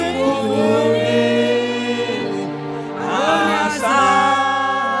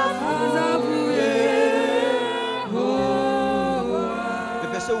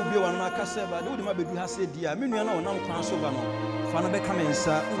say ba do ma bedu ha say dia me nua na wonam kwan so ba no fa no be ka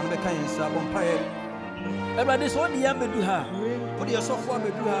mensa bompae everybody so dia bedu ha for the sofo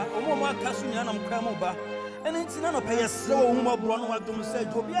bedu ha omo aka so nyina nam kwan mo ba ene ntina no pay se wo hu mabro no wadom say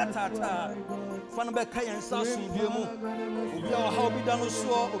obi atata fa no be ka yensa asundue mu obi a ha obi da no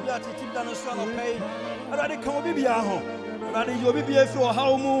so obi atiti da no so no pay everybody kan obi bia ho everybody obi bia fi o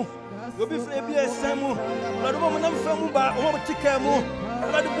ha mu obi fre bia semu everybody mo nam fa mu ba o tika mu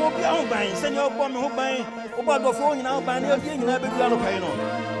everybody bo bia ho ban senya obo me ho ban obo adofo nyina ho ban na obi nyina bedu no pay no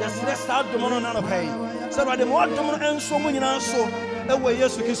yes let's start dom no na no pay so everybody mo dom no enso mu nyina so ewe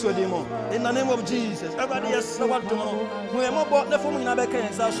Yesu Kristo demo in the name of Jesus everybody yes what dom no mo e mo bo na fo mu nyina be ka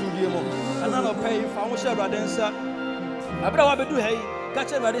yensa asundue mu ana no pay fa ho share everybody nsa abra wa bedu hey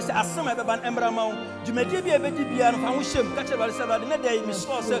catch everybody say asema be ban embra ma djumedie bia be di bia no fa ho shem catch everybody say everybody na dey mi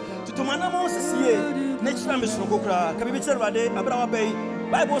so say tutumana mo sisie na chira mi so kokra ka bi catch everybody abra wa bay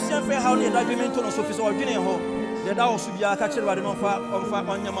bible say fe how na judgment no so fi so odwene ho de da osu bia catch everybody no fa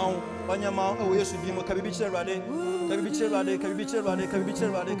onyama o Yesu bi mo ka bi catch everybody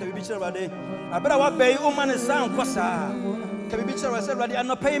abra wa bay o man san kosa ka bi catch everybody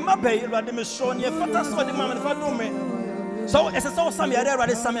anopai ma bay everybody me so ne fata so de ma me fa do me so ese so sami are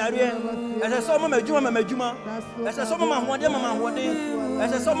ready sami are ese so mama adwuma ese so mama hoode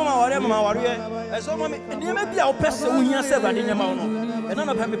ese so mama ware ese so mama de ma bia o pese wo hia se ready nyama no e na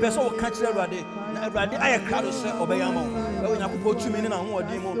no pe me pese o ka kire ready na ready aye krado se obeyama e wo nyakopo tumi ni na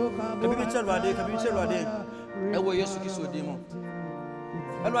hoode mu ka bi kire ready e wo Yesu Kristo di mu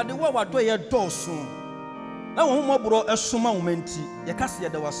ready wo wa do ye doso na wo mo bro esoma wo manti ye kase ye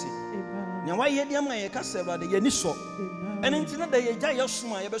da wase ne wa ye de ma ye kase ready ye ni so ene ntina da ye gya ye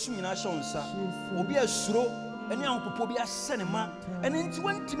soma ye beso nyina hye onsa obi asuro ene ahopopo bi asene ma ene nti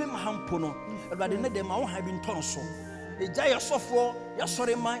wantime mahampo no awade ne de ma wo ha bi ntono so e gya ye sofo ya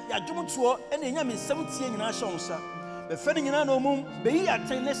sore ma ya dwomtuo ene enya me nsem tie nyina hye onsa be fe ne nyina na omum be yi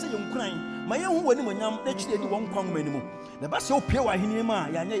aten ne se ye nkuran ma ye hu wani monyam na kyide di won kwan manimu na ba se opie wa hene ma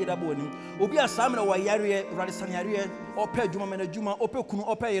ya nya yeda bo onim obi asamre wa yare rade sanare ope adwuma mena adwuma ope kunu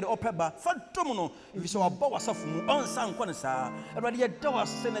ope yere ope ba fatom no ifi se wa ba wasafo mu onsa nkɔ ne saa rade ye da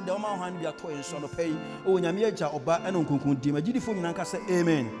wase ne de ma ho an bia to enso no pay o nyame agya oba ene nkonkon di magidifo nyina nka se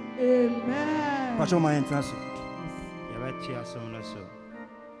amen pacho ma entrance ya ba ti asom no so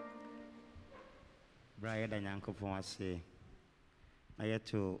Brian Danyankopon ase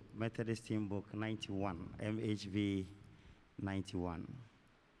Ayato Methodist Hymn Book 91 MHV 91.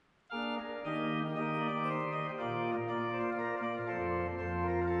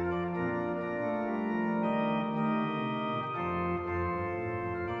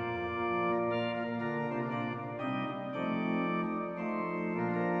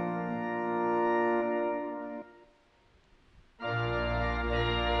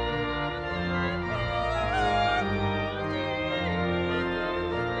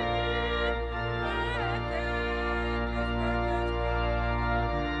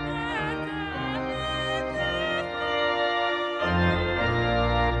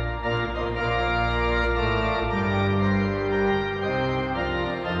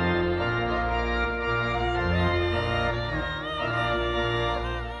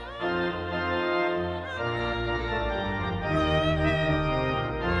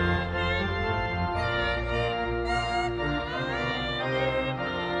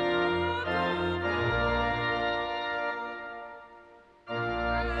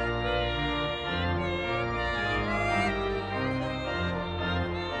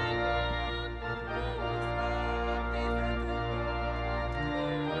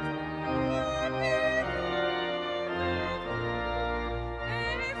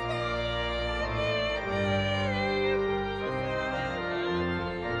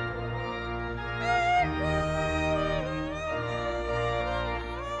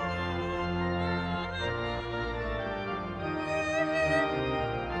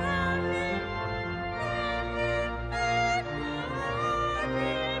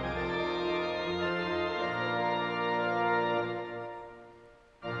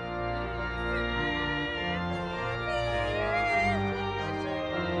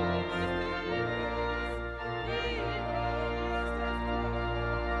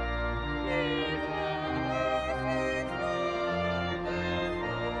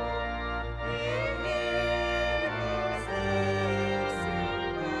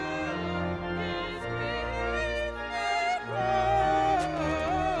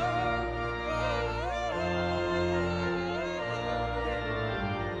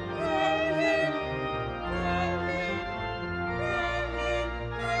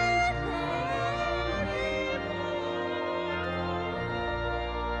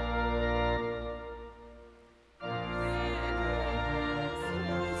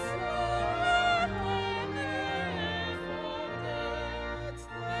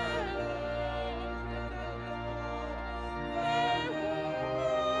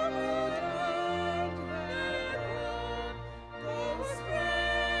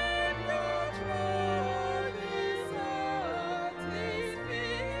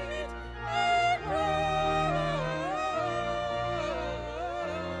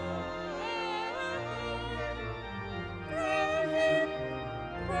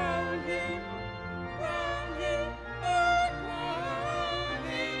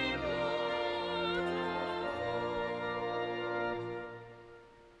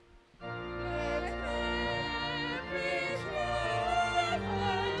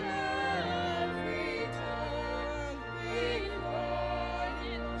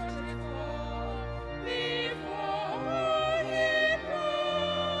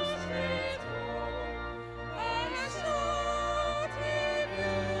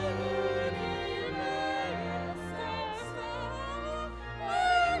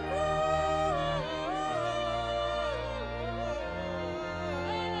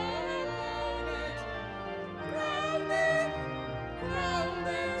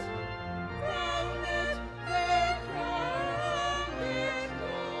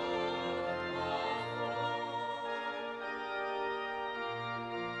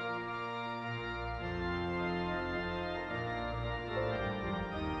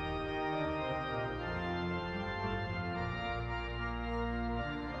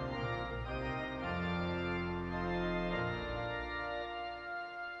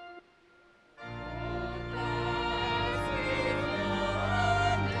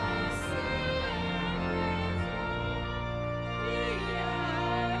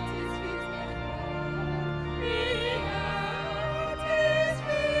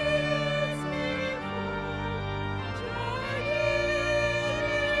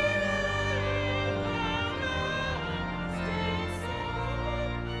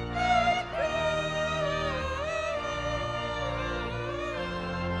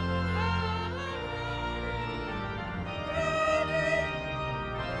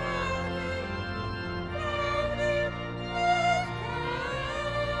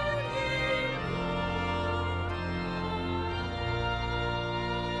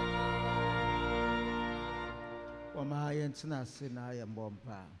 yentina sina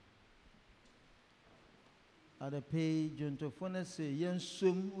yembompa. Ada pay junto fone se yen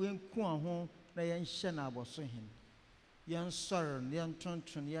sum wen ku ho na yen hye na aboso hen. Yen sor yen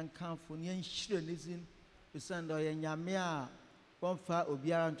tontun yen kanfo yen hire nizin besando yen nyame a wonfa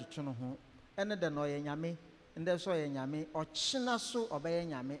obiara ntoto no ho. Ene de no yen nyame ende so yen nyame ochina so obaye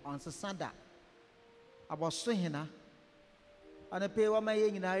nyame onsesada. Aboso hena ana pay wa ma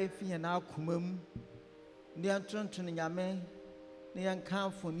yen nyina efi hena akomam ne yen tontun nyame ne yen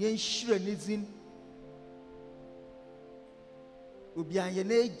kanfo yen hire nizin Ubian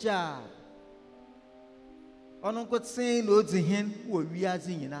yeneja ono nkotsen na odi hen wo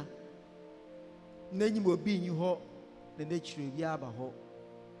wiaze nyina nanyim obi nyi ho na n'echire bi aba ho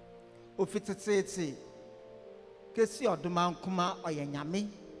ofitete kesi odoma nkoma oyanyame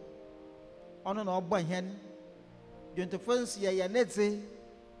ono na ogbo hen dwontofonsi ye neze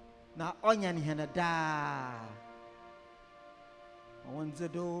na onyan hen da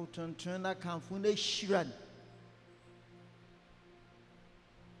awonze do tontun na kanfu na shiran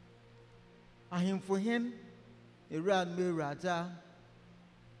ahemfo hen eran me rada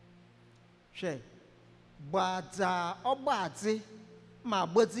hwe bada obade ma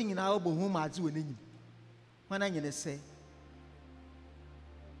gbodi nyina obohu ma ade wonanyim wana nyene se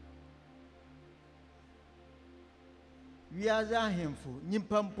wiaza ahemfo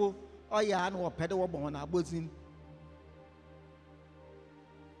nyimpampo oya na opede wo bon na agbodin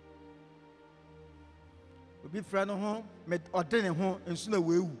obi fra no ho me odene ho ensu na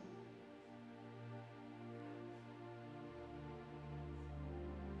wewu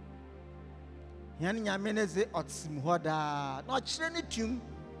yan nyame ne ze otsim hoda na ochire ne tum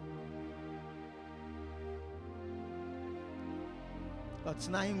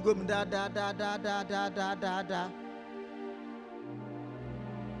otsina hingom da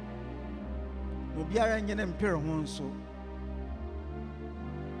no biara nyene mpere ho nso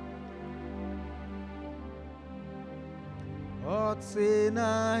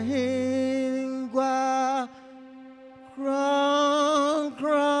otsina hingwa crown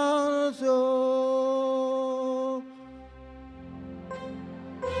so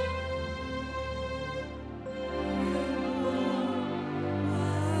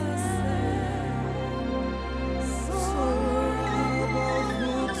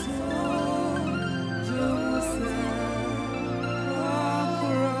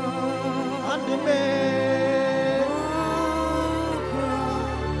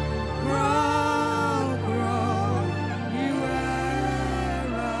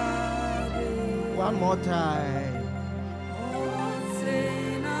one more time.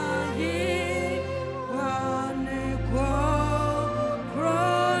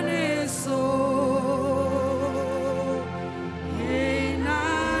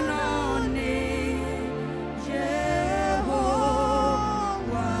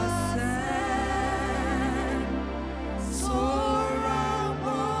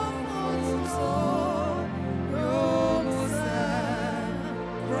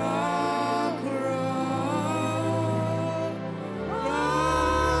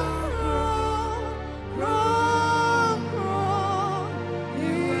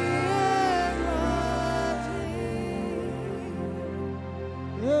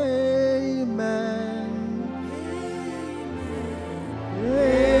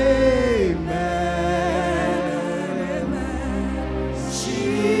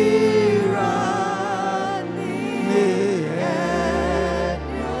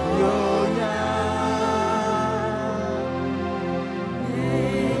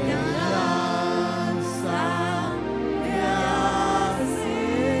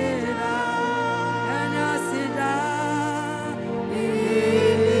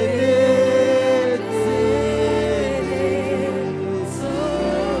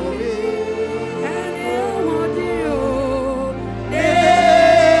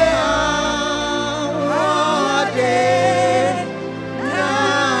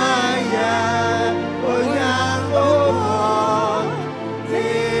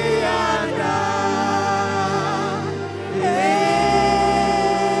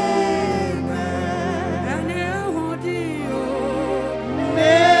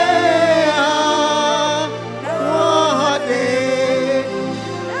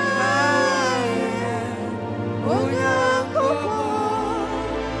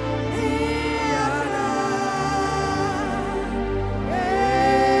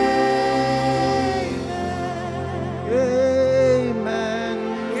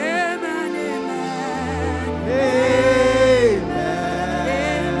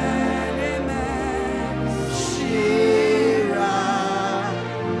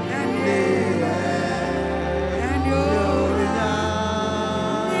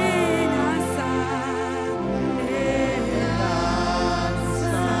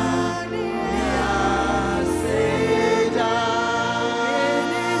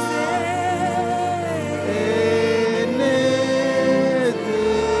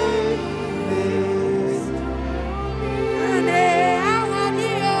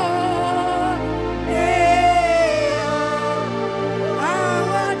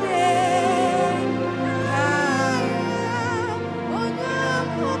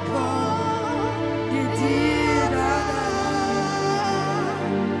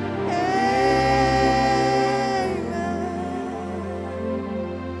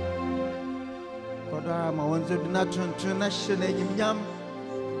 na tuntun na hyɛ na enyimnyam.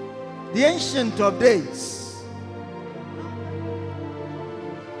 The Ancient of Days.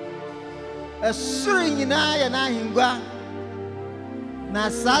 Ɛsoro nyinaa yɛ n'ahengua. Na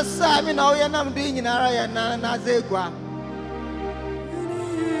sasa mi na oyɛ nam do nyinara yɛ na zegua.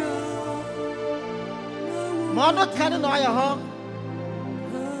 Ma ɔno ka ne na ɔyɛ hɔ.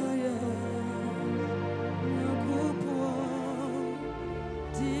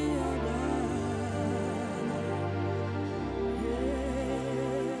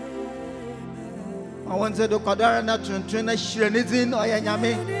 I want to do Kodara na tuntun na hyire ne din ɔyɛ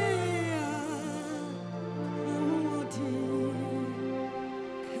nyame.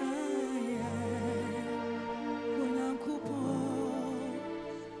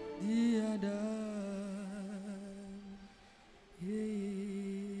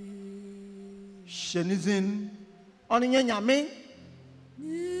 Hyire ne din ɔno nyɛ nyame.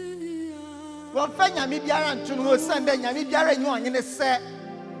 Wɔmfa nyame biara nto no hɔ sɛ ndɛ nyame biara nyɛ ɔnyene sɛ.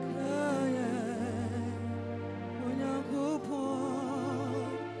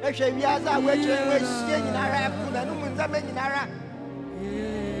 Ehwɛ wiase a wɔatwa wɔahyia nyinara ɛpo na no mu ndzɛmba nyinara.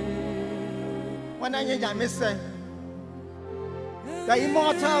 Wɔn anyɛ nyame sɛ. The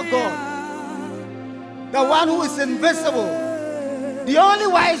immortal God, the one who is invisible, the only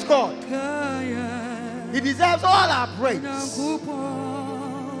wise God. He deserves all our praise.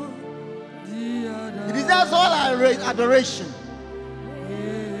 He deserves all our adoration.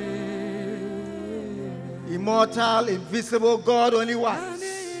 Immortal, invisible God, only wise.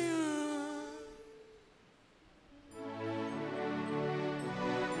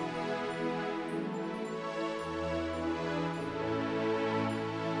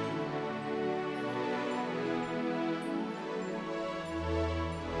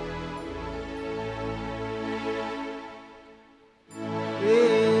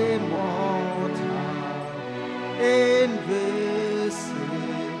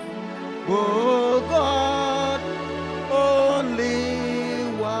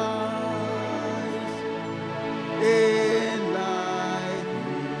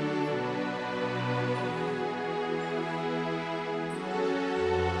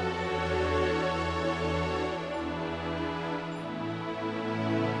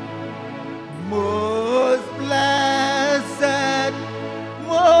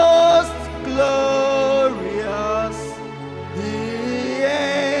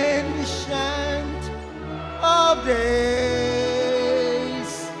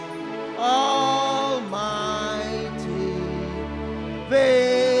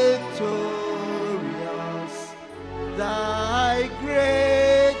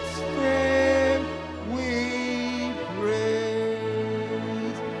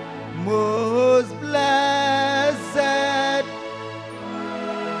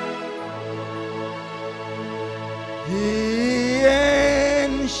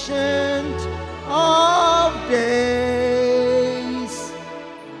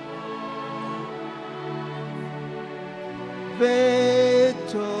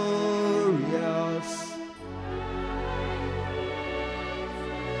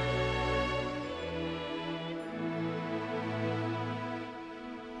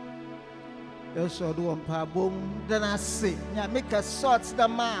 So do one pa boom then I say nya make a sort the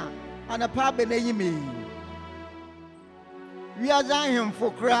man and a pa be na yimi we are down him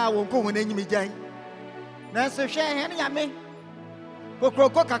for crowd won ko na yimi jan na so hwe hen nya me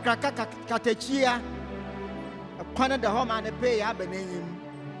kokroko kakraka katachia kwana da ho ma na pay ya be na yim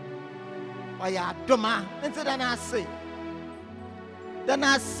oya doma nti da na say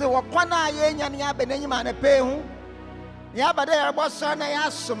wo kwana ye nya na be na yim na pay hu ya ba da ya bo so na ya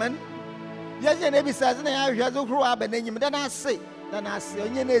somen. Yes, and every says, and I have to grow up and then I say,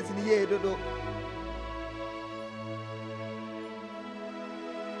 only needs in the year to do.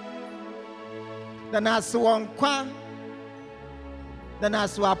 Then I saw one quan, then I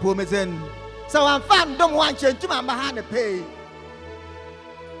saw a promise in. So I'm found, don't want you to my behind the pay.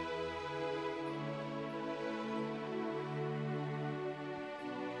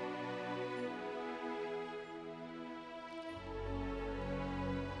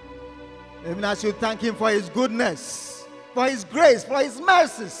 Even as you thank him for his goodness, for his grace, for his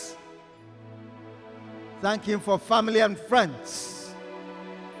mercies. Thank him for family and friends.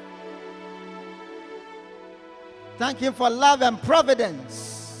 Thank him for love and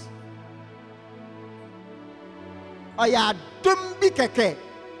providence. Oya dum bi keke.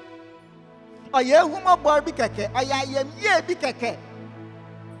 Oya humo bor bi keke. Oya yem ye bi keke.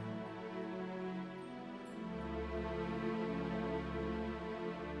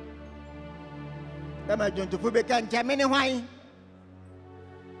 Kama jonto fube kan chamene hwai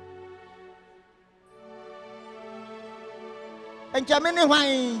And Jamini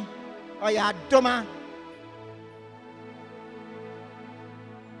Wine, or ya doma.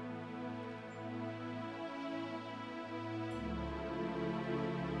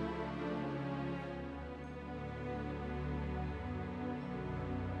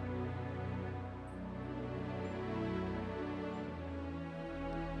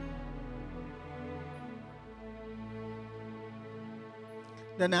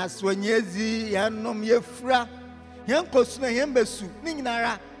 Then as when yezi yanom yefra yen kosuna yen besu ni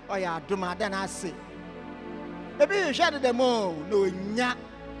nyinara oya adoma then ase ebi you share them all no nya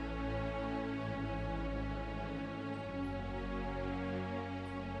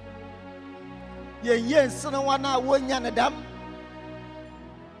yen sene wana wonya ne dam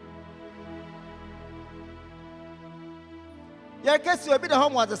yen kesi obi the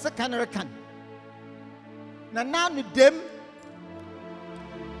home was a secondary can na nanu dem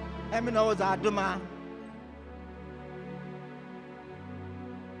emi na was adoma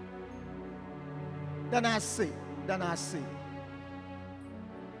then I say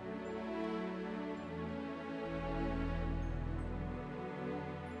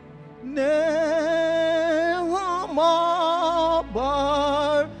never more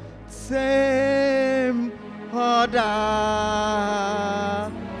but same order.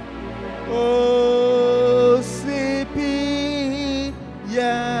 Oh, sipi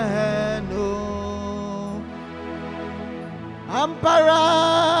yano ampara.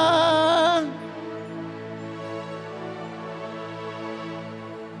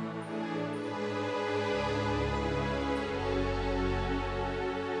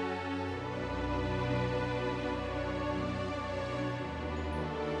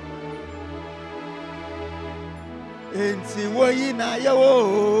 Enti woyi na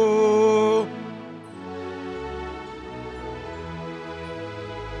yawo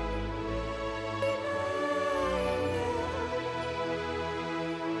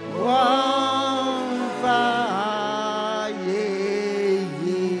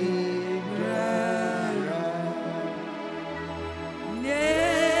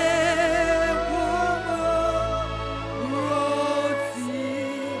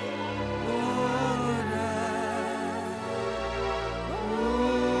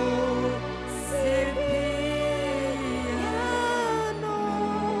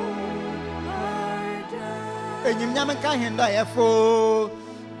enyim nyam ka hendo yefo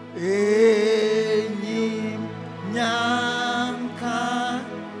enyim nyam ka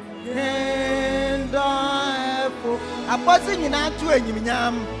hendo yefo abozi nyina atu enyim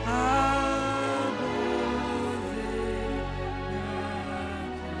nyam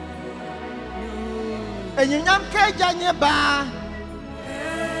enyim nyam ka janye ba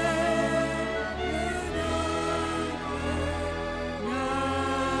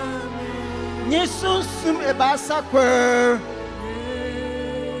Nisusum ebasa kwer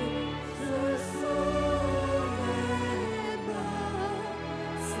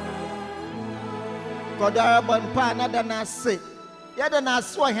Kodara bon pa na da na se ya da na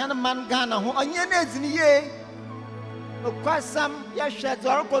so hen man Ghana ho onye na ezini ye okwasam ya hwe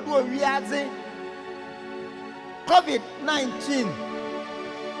zoro kodo owiaze COVID-19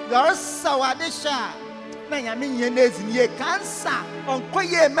 there sawade sha na nyame nye na ezini ye cancer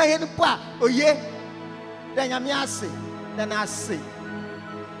onkoye mahen pa oye da nyame ase da na ase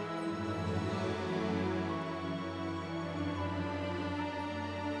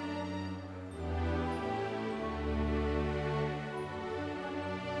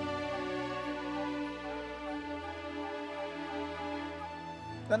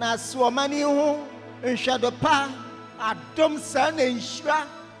na so mani hu nhwado pa adom sa na nhira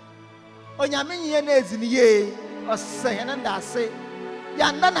onyame nye na ezini ye ose na ndase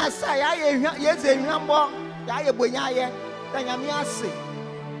ya nda na sa ya ye ze hwambo ya ye bonya ye da nyame ase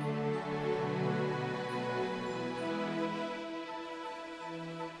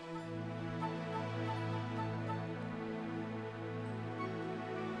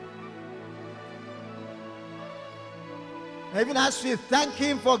even as we thank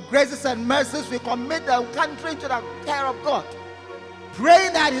him for graces and mercies, we commit the country into the care of God,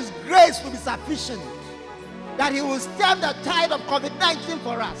 praying that his grace will be sufficient, that he will stem the tide of COVID-19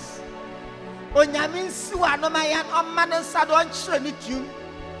 for us.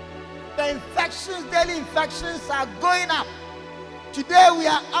 The infections, daily infections are going up. Today we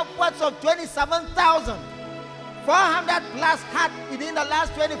are upwards of 27,400 plus had within the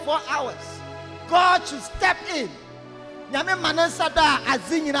last 24 hours. God should step in. Nyame manensada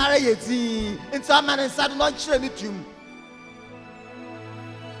azinyinara yeti into manensada no chire ni tum.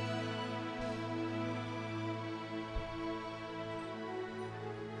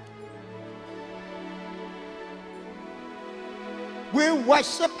 We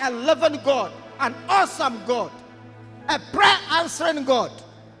worship a living God, an awesome God, a prayer answering God.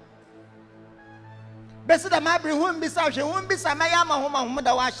 That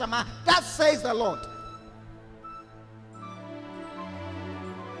says the Lord.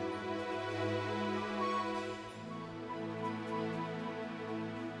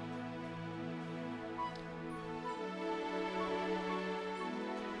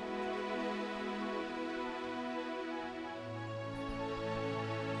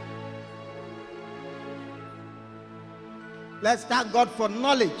 Let's thank God for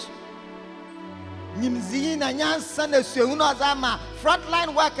knowledge.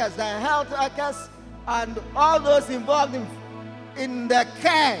 Frontline workers, the health workers, and all those involved in the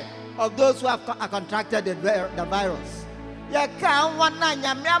care of those who have contracted the virus.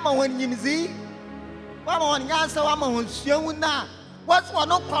 What's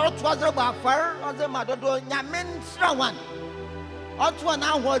one of our was about fire on the Madodo Yamin Strawan?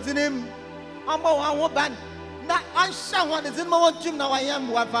 On was in him, one. Now, I'm someone is in my gym now. I am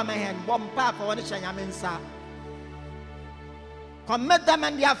one for my hand, one papa, one Shayaminsa. Commit them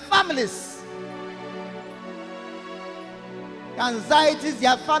and their families. The anxieties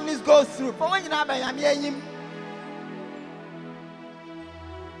their families go through. For when you know, I am hearing.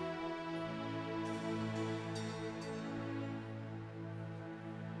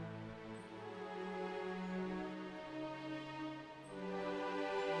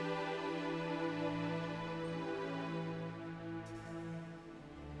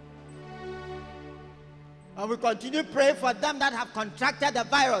 And we continue praying for them that have contracted the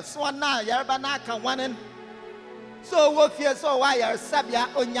virus. So now, Yarabana can one. So what fear so why are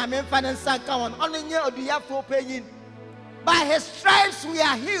Sabia on Yamin Finance account only you do you have to pay in. By his stripes we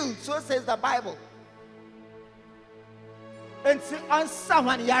are healed, so says the Bible. And see on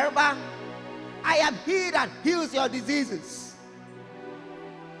someone Yaraba, I am he that heals your diseases.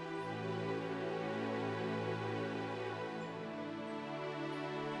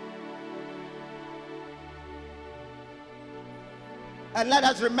 And let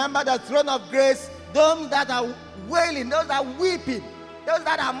us remember the throne of grace, those that are wailing, those that are weeping, those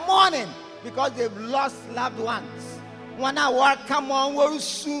that are mourning because they've lost loved ones. When I work, come on, we'll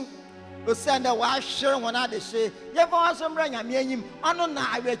soon. We'll send a washer when I say, you ever some bring a meaning? I don't know,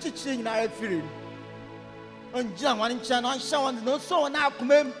 I will teach you in our field. On John, one channel, on Shawn, no so now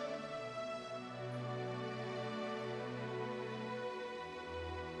come.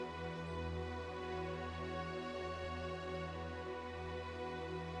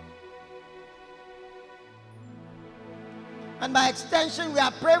 And by extension, we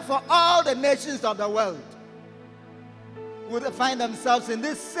are praying for all the nations of the world who find themselves in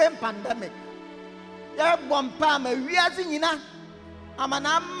this same pandemic. There one palm a reazina. I'm an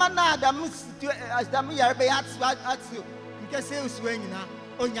amana as the Yarbe at you. You can say, Swingina,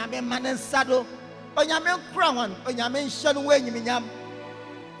 on Yamin man and saddle, on Yamin crown, on Yamin shun wing.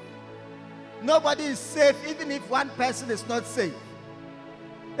 Nobody is safe, even if one person is not safe.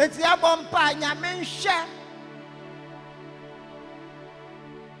 It's Yabon Pa Yamin share.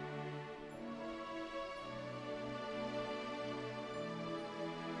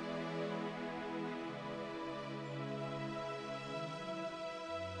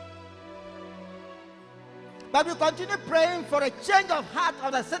 But we continue praying for a change of heart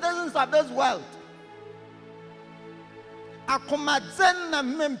of the citizens of this world.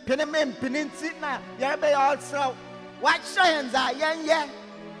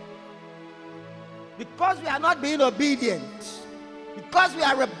 Because we are not being obedient, because we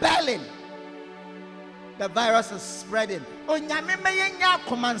are rebelling, the virus is spreading.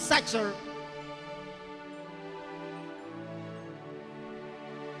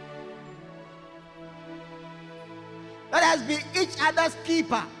 Let us be each other's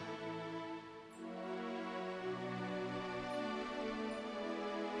keeper.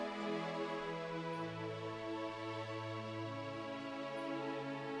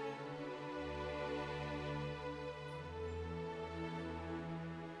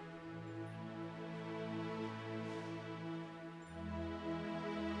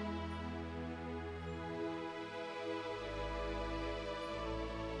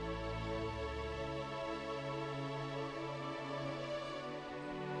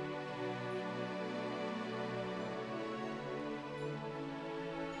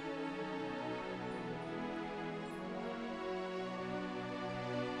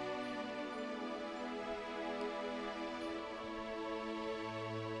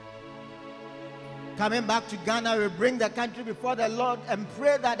 Coming back to Ghana, we bring the country before the Lord and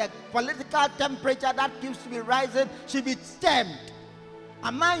pray that the political temperature that keeps to be rising should be stemmed.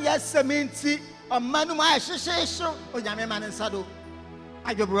 A man yes seminti, a man who I should say so, or Yame man and Sado.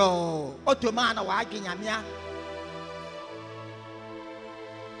 Ayo bro, otomana wa aginyamia.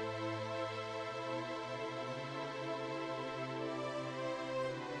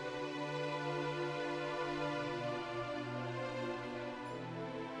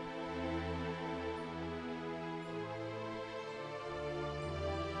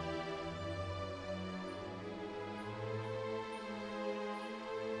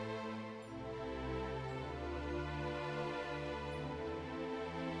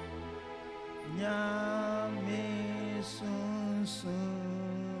 Nyame sun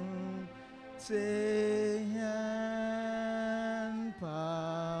sun teyan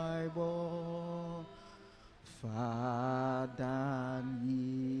paibo fadan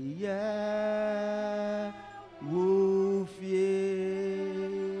ye wufie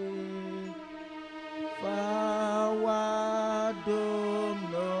fawadom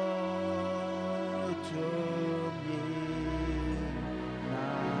no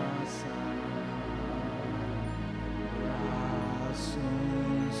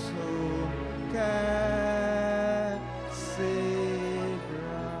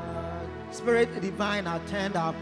Spirit divine, attend our